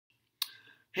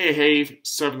Hey,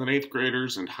 7th and 8th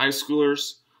graders and high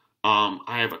schoolers. I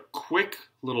have a quick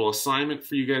little assignment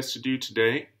for you guys to do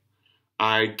today.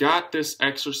 I got this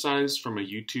exercise from a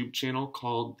YouTube channel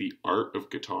called The Art of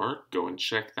Guitar. Go and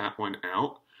check that one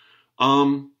out.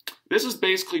 This is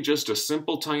basically just a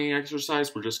simple tonguing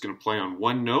exercise. We're just going to play on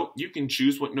one note. You can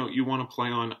choose what note you want to play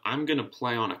on. I'm going to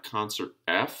play on a concert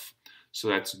F. So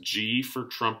that's G for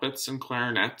trumpets and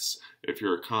clarinets. If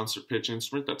you're a concert pitch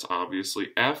instrument, that's obviously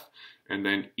F. And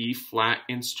then E flat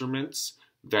instruments,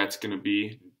 that's going to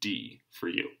be D for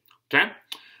you. Okay?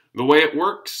 The way it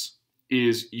works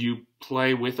is you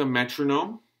play with a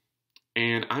metronome,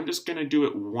 and I'm just going to do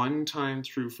it one time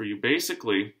through for you.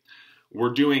 Basically,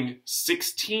 we're doing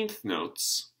 16th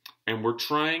notes, and we're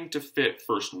trying to fit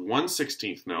first one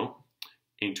 16th note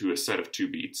into a set of 2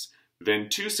 beats, then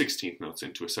 2 16th notes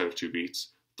into a set of 2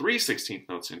 beats, 3 16th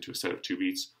notes into a set of 2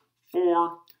 beats,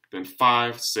 4, then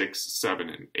 5, 6, 7,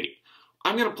 and 8.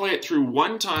 I'm going to play it through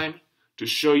one time to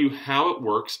show you how it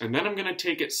works, and then I'm going to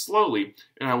take it slowly,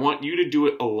 and I want you to do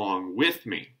it along with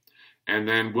me. And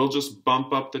then we'll just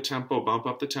bump up the tempo,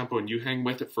 and you hang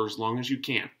with it for as long as you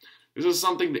can. This is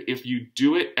something that if you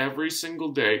do it every single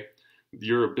day,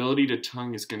 your ability to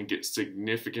tongue is going to get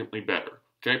significantly better.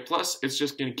 Okay? Plus, it's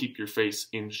just going to keep your face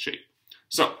in shape.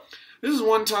 So, this is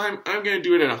one time. I'm going to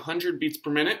do it at 100 beats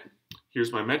per minute.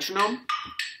 Here's my metronome.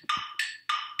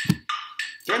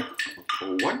 Okay?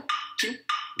 1, 2,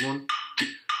 1, 2.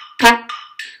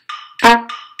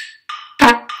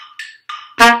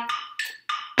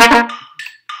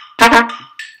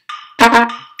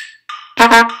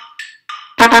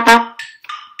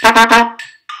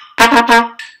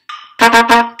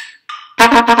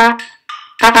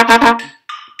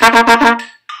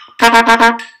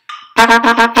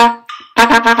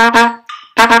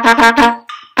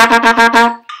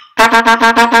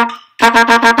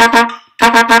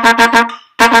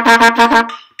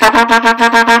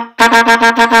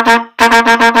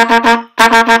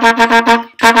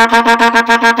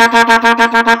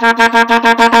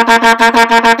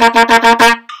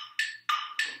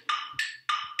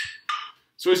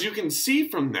 So as you can see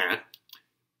from that,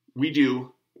 we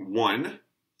do 1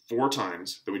 4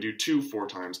 times, then we do 2 4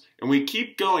 times, and we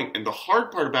keep going. And the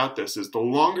hard part about this is the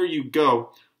longer you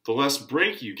go, the less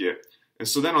break you get. And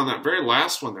so then on that very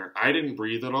last one there, I didn't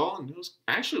breathe at all, and it was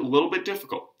actually a little bit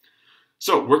difficult.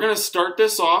 So we're going to start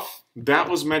this off. That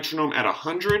was metronome at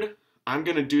 100. I'm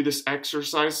going to do this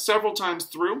exercise several times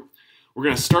through. We're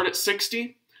going to start at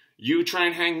 60. You try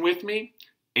and hang with me.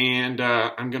 And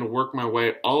I'm going to work my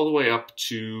way all the way up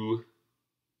to,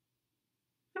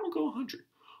 I will go 100.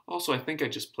 Also, I think I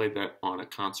just played that on a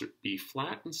concert B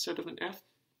flat instead of an F.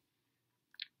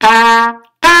 Yeah,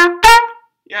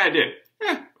 I did.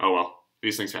 Oh well,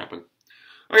 these things happen.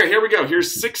 Okay, here we go.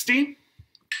 Here's 60.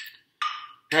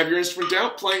 Have your instrument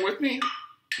out, playing with me.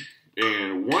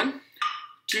 And 1,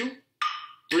 2,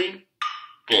 3,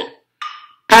 4.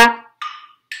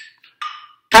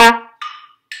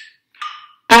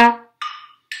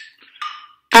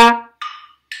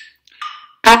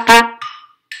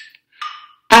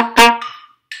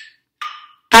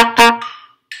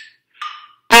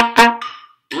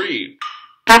 3,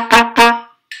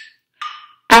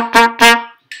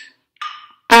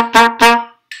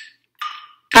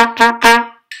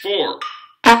 4,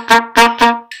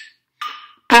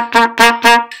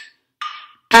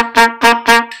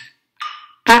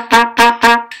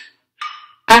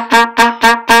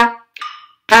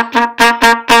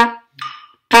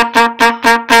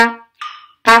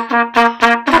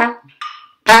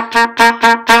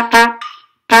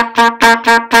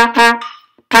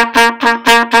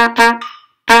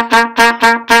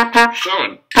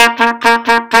 7.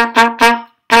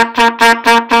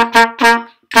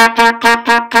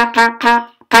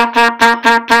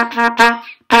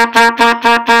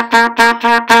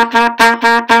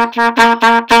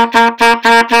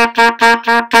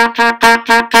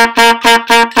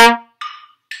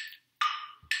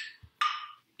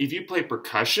 If you play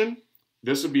percussion,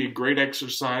 this would be a great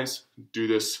exercise. Do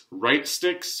this right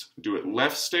sticks, do it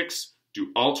left sticks,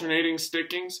 do alternating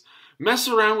stickings. Mess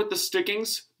around with the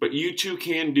stickings, but you too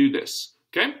can do this.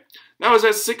 Okay? That was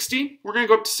at 60. We're going to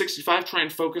go up to 65. Try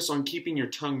and focus on keeping your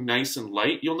tongue nice and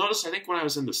light. You'll notice, I think when I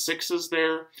was in the 6s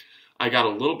there, I got a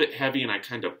little bit heavy and I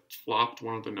kind of flopped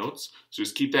one of the notes. So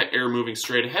just keep that air moving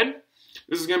straight ahead.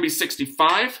 This is going to be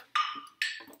 65.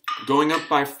 Going up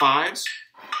by 5s.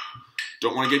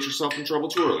 Don't want to get yourself in trouble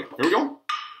too early. Here we go.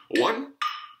 1,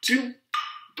 2,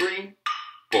 3,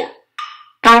 4.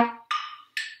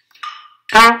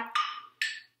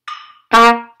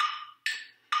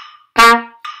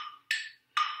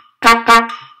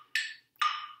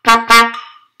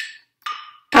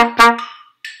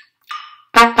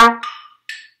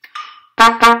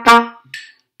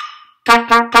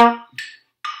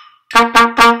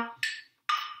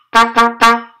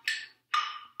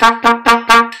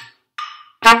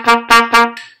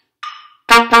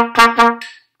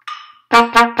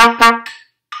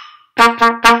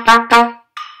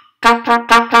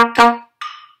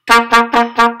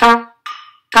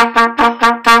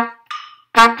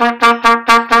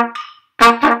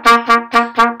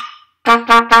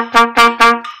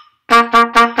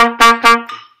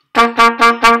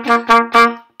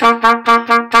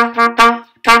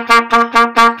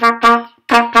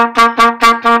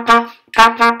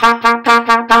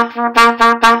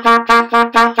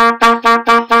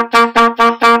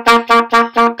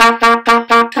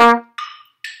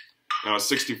 That was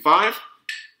 65.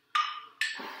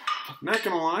 Not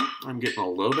gonna lie, I'm getting a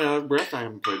little bit out of breath. I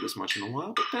haven't played this much in a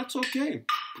while, but that's okay.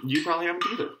 You probably haven't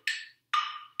either.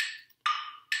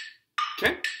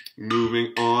 Okay,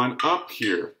 moving on up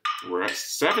here. We're at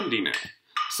 70 now.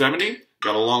 70,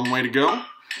 got a long way to go.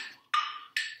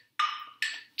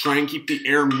 Try and keep the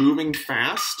air moving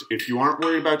fast. If you aren't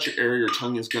worried about your air, your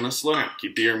tongue is gonna slow down.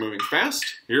 Keep the air moving fast.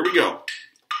 Here we go.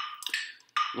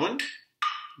 1,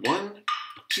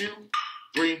 2,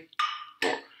 3,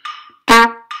 4.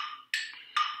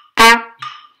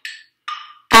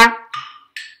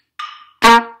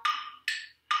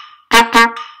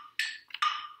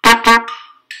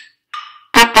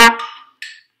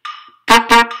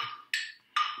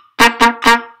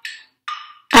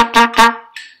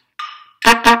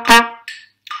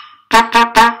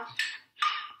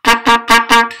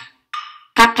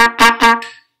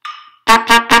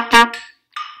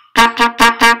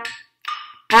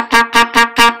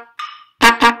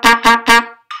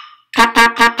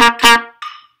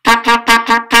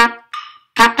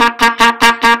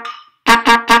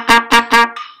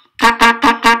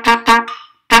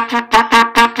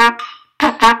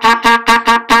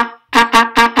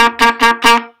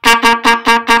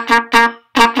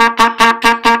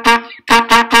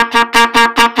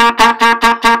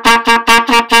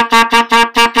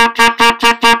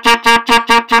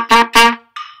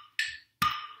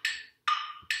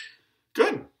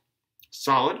 Good.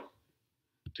 Solid.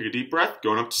 Take a deep breath.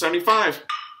 Going up to 75.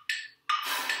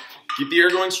 Keep the air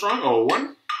going strong. Oh,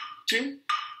 1, 2,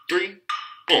 3,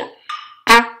 4.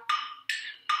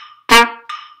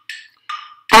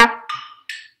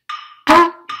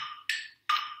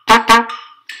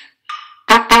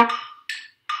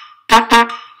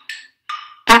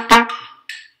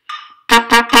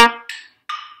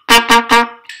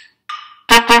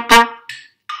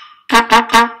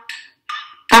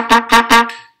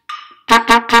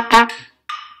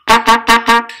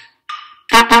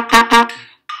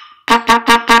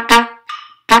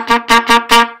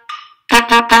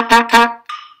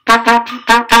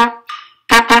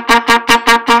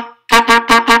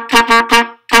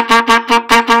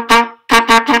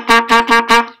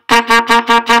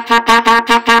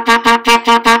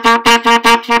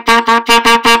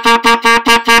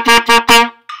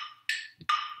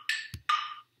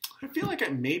 I feel like I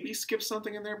maybe skipped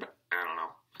something in there, but I don't know.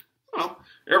 Oh,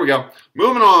 there we go.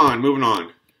 Moving on, moving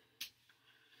on.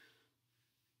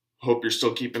 Hope you're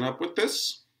still keeping up with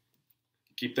this.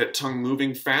 Keep that tongue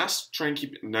moving fast. Try and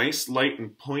keep it nice, light,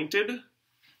 and pointed.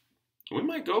 We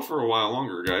might go for a while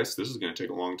longer, guys. This is going to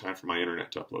take a long time for my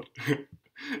internet to upload.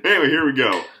 Anyway, here we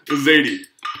go. This is 80.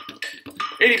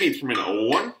 80 beats per minute.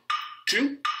 1,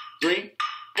 2, 3,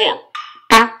 4.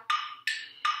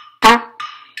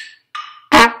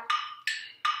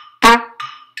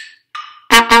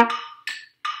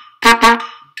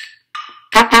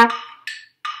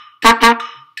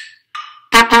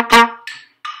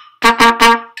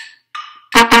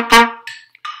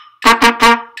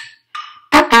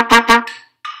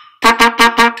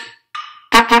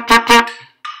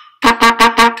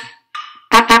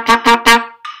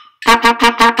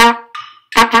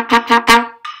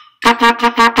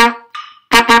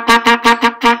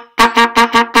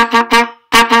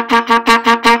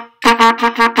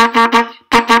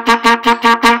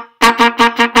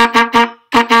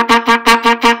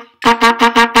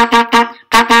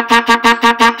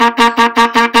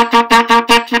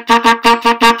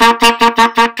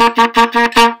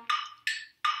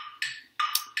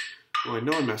 Well, I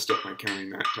know I messed up my counting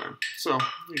that time, so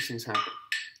these things happen.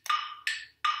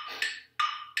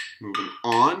 Moving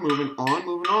on, moving on,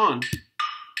 moving on.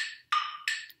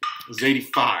 This is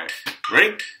 85.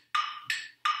 Ready?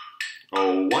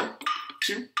 Oh, 1,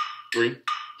 2, 3,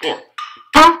 4.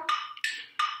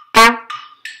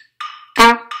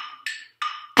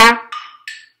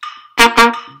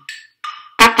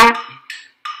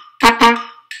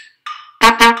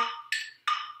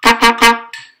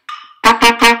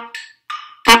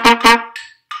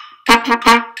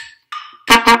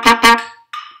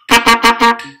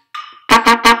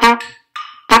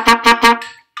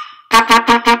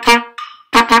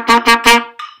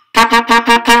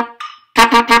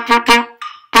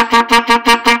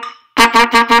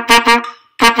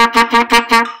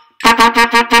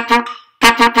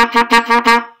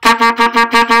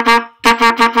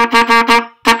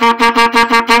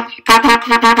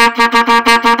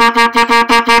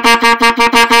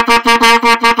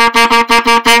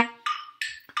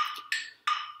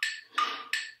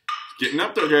 Getting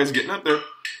up there, guys, getting up there.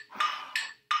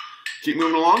 keep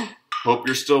moving along. Hope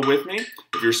you're still with me.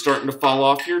 If you're starting to fall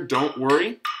off here, don't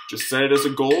worry. Just set it as a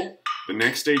goal. The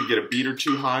next day you get a beat or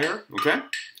two higher, okay?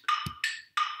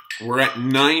 We're at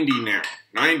 90 now.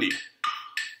 90.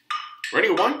 Ready?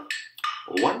 One,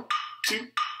 2,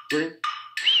 3. Let's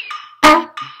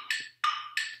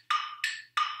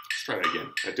try that again.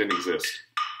 That didn't exist.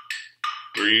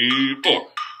 3, 4.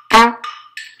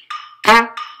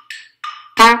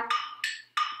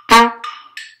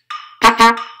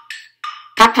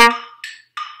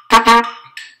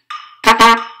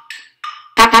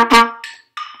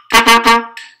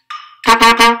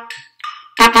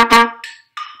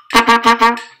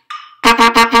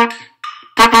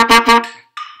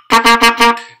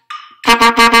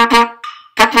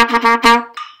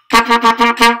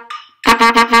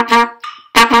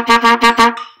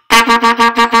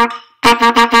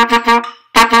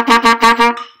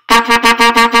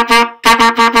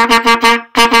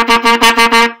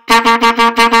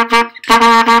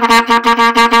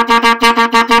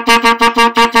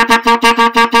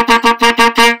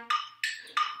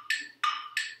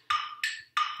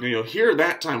 Now you'll hear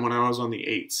that time when I was on the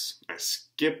 8s. I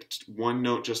skipped one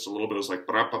note just a little bit. It was like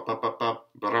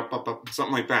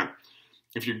something like that.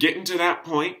 If you're getting to that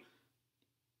point,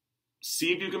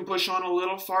 see if you can push on a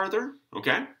little farther,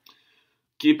 okay?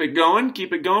 Keep it going,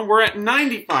 keep it going. We're at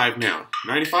 95 now.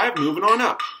 95, moving on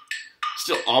up.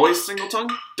 Still always single tongue.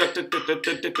 Keep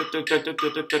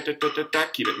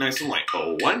it nice and light.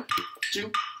 1,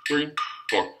 2, 3,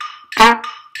 4.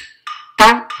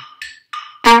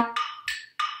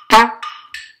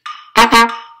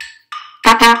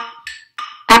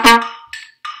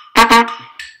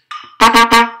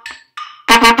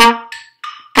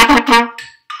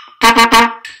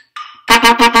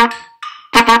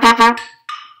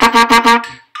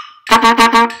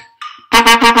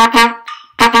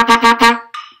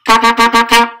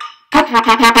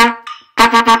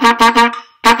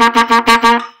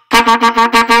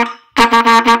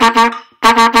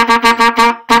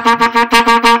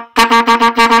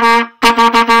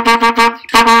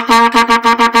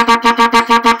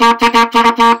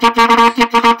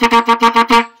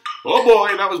 Oh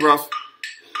boy, that was rough.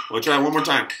 We'll try one more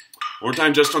time. One more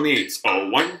time just on the 8s.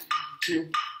 1, 2,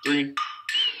 3.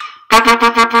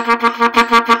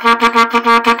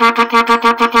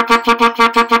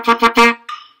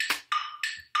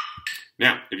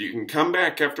 Now, if you can come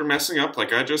back after messing up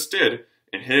like I just did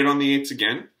and hit it on the 8s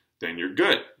again, then you're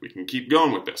good. We can keep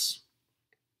going with this.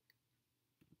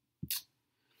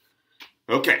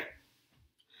 Okay.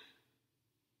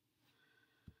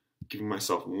 Giving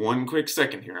myself one quick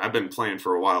second here. I've been playing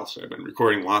for a while, so I've been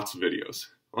recording lots of videos.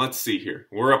 Let's see here.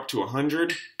 We're up to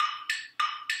 100.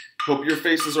 Hope your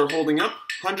faces are holding up.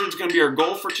 100 is going to be our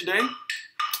goal for today.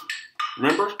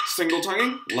 Remember, single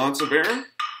tonguing, lots of air.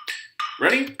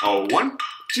 Ready? 1,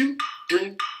 2,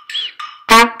 3.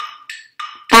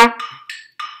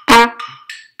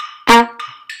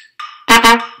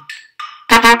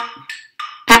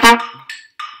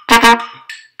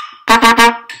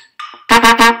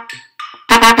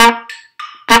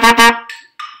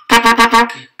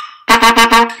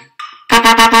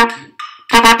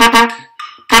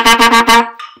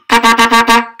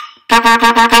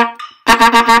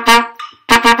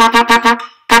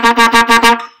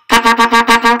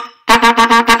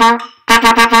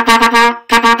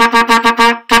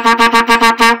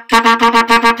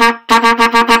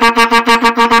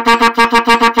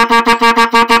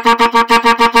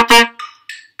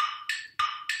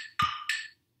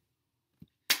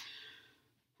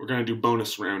 We're going to do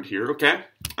bonus round here, okay?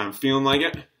 I'm feeling like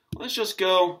it. Let's just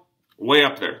go way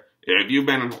up there. If you've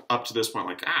been up to this point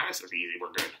like, this is easy,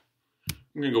 we're good.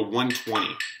 I'm going to go 120.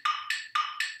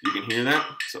 You can hear that?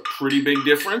 It's a pretty big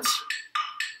difference.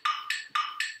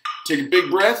 Take a big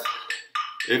breath.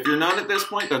 If you're not at this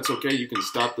point, that's okay. You can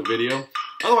stop the video.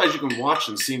 Otherwise, you can watch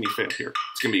and see me fail here.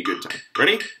 It's going to be a good time.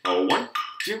 Ready? 1,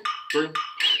 2, 3.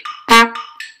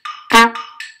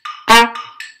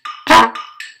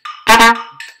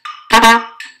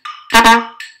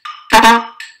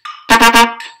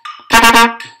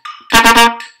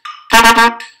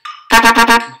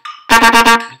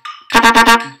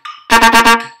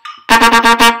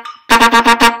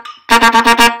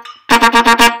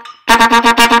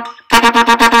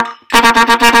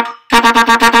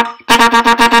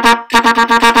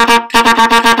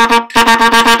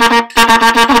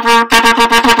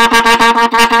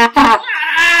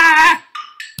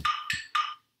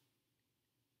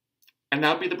 And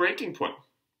that'll be the breaking point.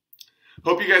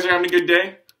 Hope you guys are having a good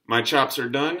day. My chops are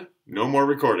done. No more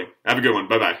recording. Have a good one.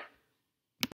 Bye-bye.